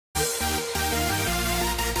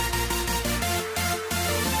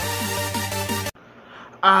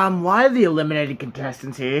Why are the eliminated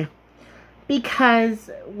contestants here? Because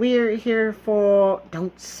we're here for...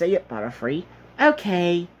 Don't say it, Butterfree.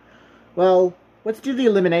 Okay. Well, let's do the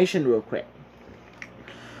elimination real quick.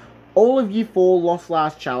 All of you four lost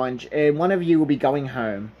last challenge, and one of you will be going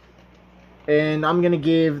home. And I'm going to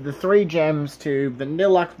give the 3 gems to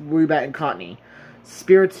Vanilluxe, Woobat, and Cottonee.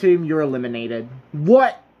 Spiritomb, you're eliminated.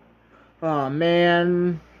 What? Oh,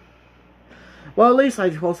 man. Well, at least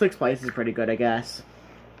 6th place is pretty good, I guess.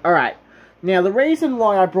 Alright. Now, the reason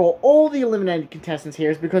why I brought all the eliminated contestants here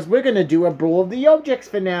is because we're going to do a Brawl of the Objects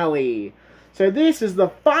finale. So this is the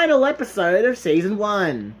final episode of Season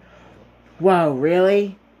 1. Whoa,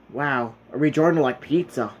 really? Wow. A rejoinder like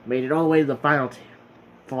pizza. Made it all the way to the final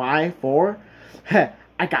 5, 4?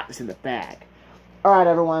 I got this in the bag. Alright,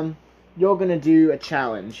 everyone. You're going to do a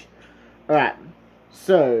challenge. Alright.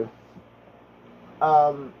 So,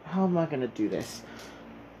 how am I going to do this?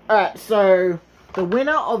 Alright, so... the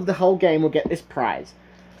winner of the whole game will get this prize.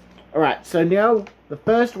 Alright, so now the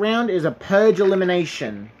first round is a purge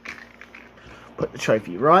elimination. Put the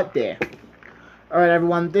trophy right there. Alright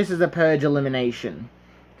everyone, this is a purge elimination.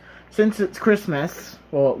 Since it's Christmas,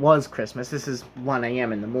 well it was Christmas, this is 1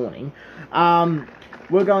 AM in the morning,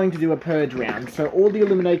 we're going to do a purge round. So all the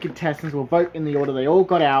eliminated contestants will vote in the order they all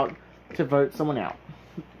got out to vote someone out.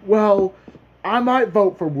 Well, I might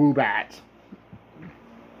vote for Woobat.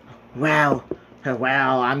 Well,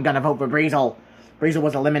 I'm gonna vote for Breezel. Breezel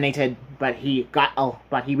was eliminated, but he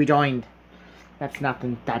rejoined. That's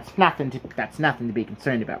nothing to be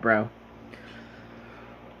concerned about, bro.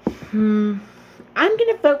 I'm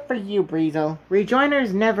gonna vote for you, Breezel.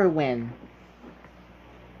 Rejoiners never win.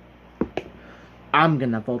 I'm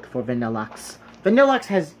gonna vote for Vanilluxe. Vanilluxe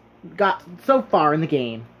has got so far in the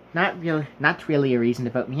game. Not really a reason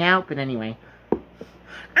to vote me out, but anyway.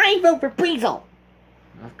 I vote for Breezel!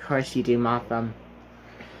 Of course you do, Motham.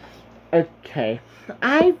 Okay.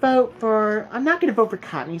 I'm not gonna vote for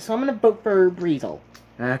Cottonee, so I'm gonna vote for Breezel.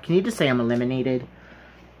 Can you just say I'm eliminated?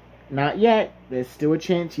 Not yet. There's still a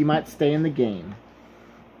chance you might stay in the game.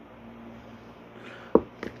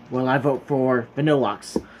 Well, I vote for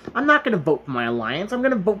Vanilluxe. I'm not gonna vote for my alliance. I'm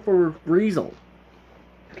gonna vote for Breezel.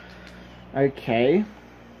 Okay.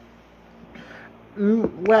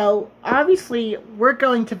 Well, obviously, we're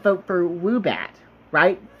going to vote for Woobat.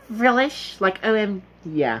 Right? Frillish? Like,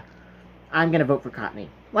 yeah. I'm gonna vote for Cottonee.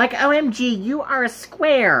 Like, OMG, you are a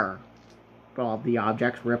square! Brawl of the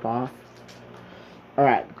Objects ripoff.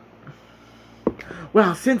 Alright.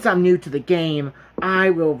 Well, since I'm new to the game,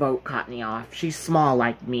 I will vote Cottonee off. She's small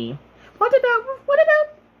like me. What about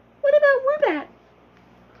Woobat?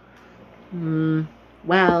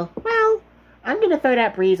 Well, I'm gonna vote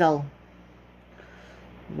out Breezel.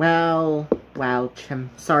 Well,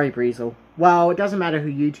 sorry, Breezel. Well, it doesn't matter who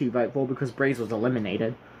you two vote for because Breezel's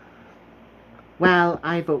eliminated. Well,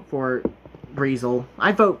 I vote for Breezel.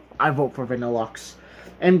 I vote for Vanilluxe.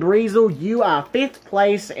 And Breezel, you are 5th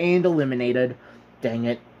place and eliminated. Dang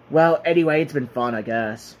it. Well, anyway, it's been fun, I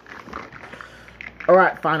guess.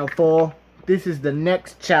 Alright, Final 4. This is the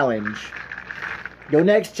next challenge. Your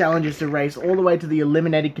next challenge is to race all the way to the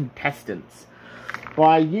eliminated contestants.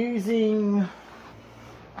 By using...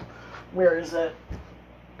 Where is it?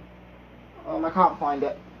 I can't find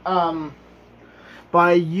it.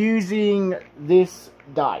 By using this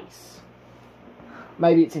dice.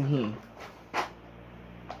 Maybe it's in here.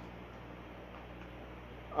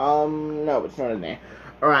 No, it's not in there.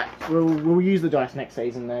 Alright, we'll use the dice next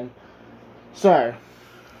season then. So,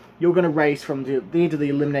 you're gonna race from the end of the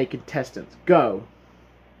eliminated contestants. Go.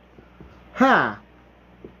 Ha!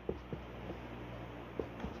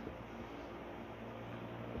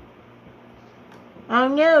 Oh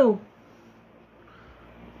no!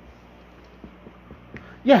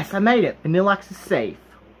 Yes, I made it. Vanilluxe is safe.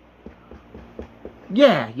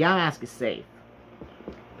 Yeah, Yamask is safe.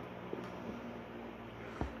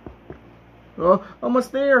 Oh,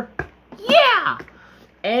 almost there. Yeah!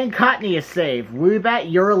 And Cottonee is safe.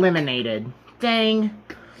 Woobat, you're eliminated. Dang.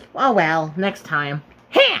 Oh well, next time.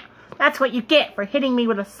 Ha! That's what you get for hitting me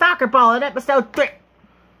with a soccer ball in episode 3.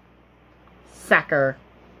 Sucker.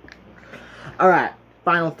 Alright,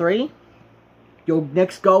 Final 3. Your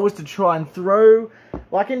next goal is to try and throw,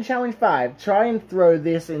 like in Challenge 5, try and throw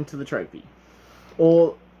this into the trophy.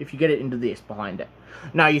 Or, if you get it into this, behind it.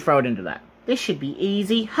 No, you throw it into that. This should be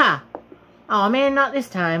easy. Ha! Aw, man, not this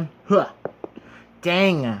time. Huh.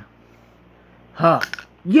 Dang. Huh.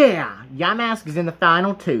 Yeah! Yamask is in the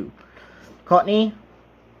final 2. Cottonee,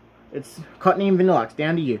 it's Cottonee and Vanilluxe.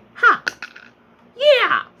 Down to you. Ha!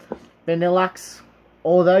 Yeah! Vanilluxe,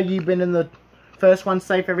 although you've been in the first one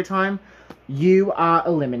safe every time, you are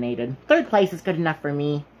eliminated. 3rd place is good enough for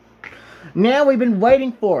me. Now we've been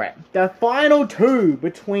waiting for it. The final 2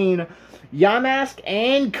 between Yamask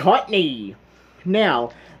and Cottony.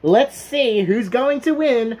 Now, let's see who's going to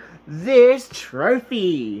win this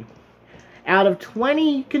trophy. Out of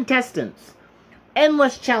 20 contestants,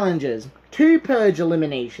 endless challenges, 2 purge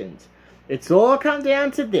eliminations, it's all come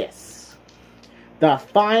down to this. The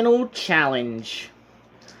final challenge.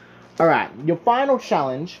 Alright, your final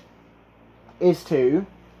challenge is to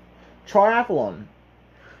triathlon.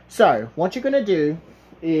 So, what you're going to do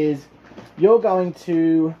is you're going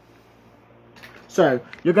to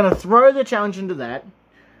throw the challenge into that,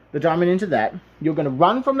 the diamond into that. You're going to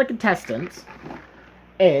run from the contestants,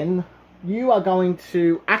 and you are going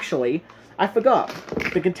to, actually, I forgot,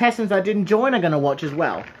 the contestants that didn't join are going to watch as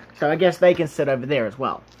well. So I guess they can sit over there as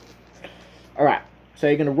well. Alright, so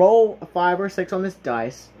you're going to roll a 5 or a 6 on this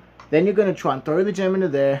dice. Then you're going to try and throw the gem into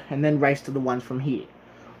there, and then race to the ones from here.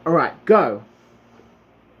 Alright, go.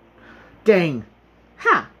 Dang.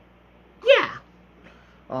 Ha! Yeah!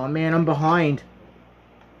 Oh man, I'm behind.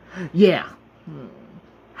 Yeah.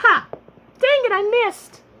 Ha! Dang it, I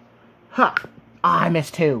missed! Ha! I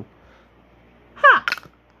missed too. Ha!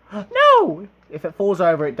 No! If it falls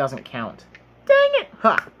over, it doesn't count. Dang it!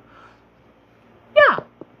 Ha! Yeah!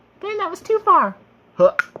 Dang, that was too far.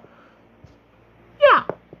 Huh. Yeah!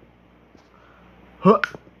 Huh.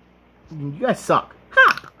 You guys suck.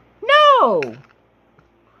 Ha! No!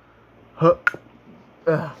 Huh.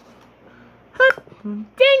 Huh. Dang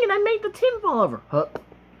it, I made the tin fall over. Huh.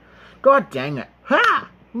 God dang it. Ha!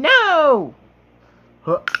 No!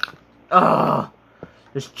 Huh. Ah!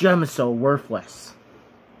 This gem is so worthless.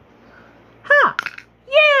 Ha!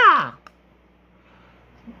 Yeah!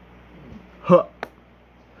 Huh.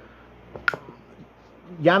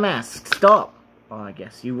 Yamask, stop. Oh, I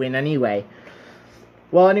guess you win anyway.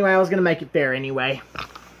 Well, anyway, I was going to make it fair anyway.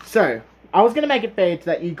 So, I was going to make it fair so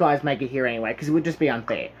that you guys make it here anyway, because it would just be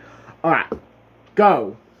unfair. Alright,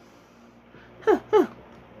 go. Huh, huh.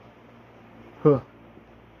 Huh.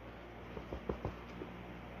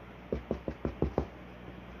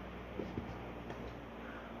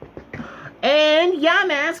 And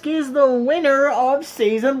Yamask is the winner of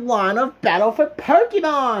Season 1 of Battle for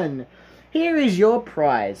Pokemon! Here is your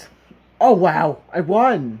prize. Oh wow, I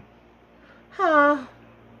won! Huh.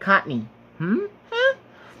 Cottony. Huh?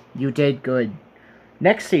 You did good.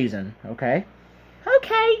 Next season, okay?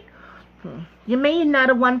 Okay. You may not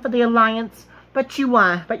have won for the Alliance, but you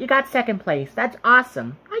got 2nd place. That's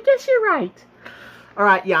awesome. I guess you're right.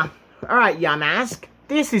 Alright, Yamask.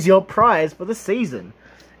 This is your prize for the season.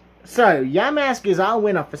 So, Yamask is our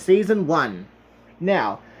winner for Season 1.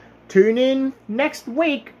 Now, tune in next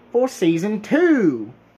week for Season 2.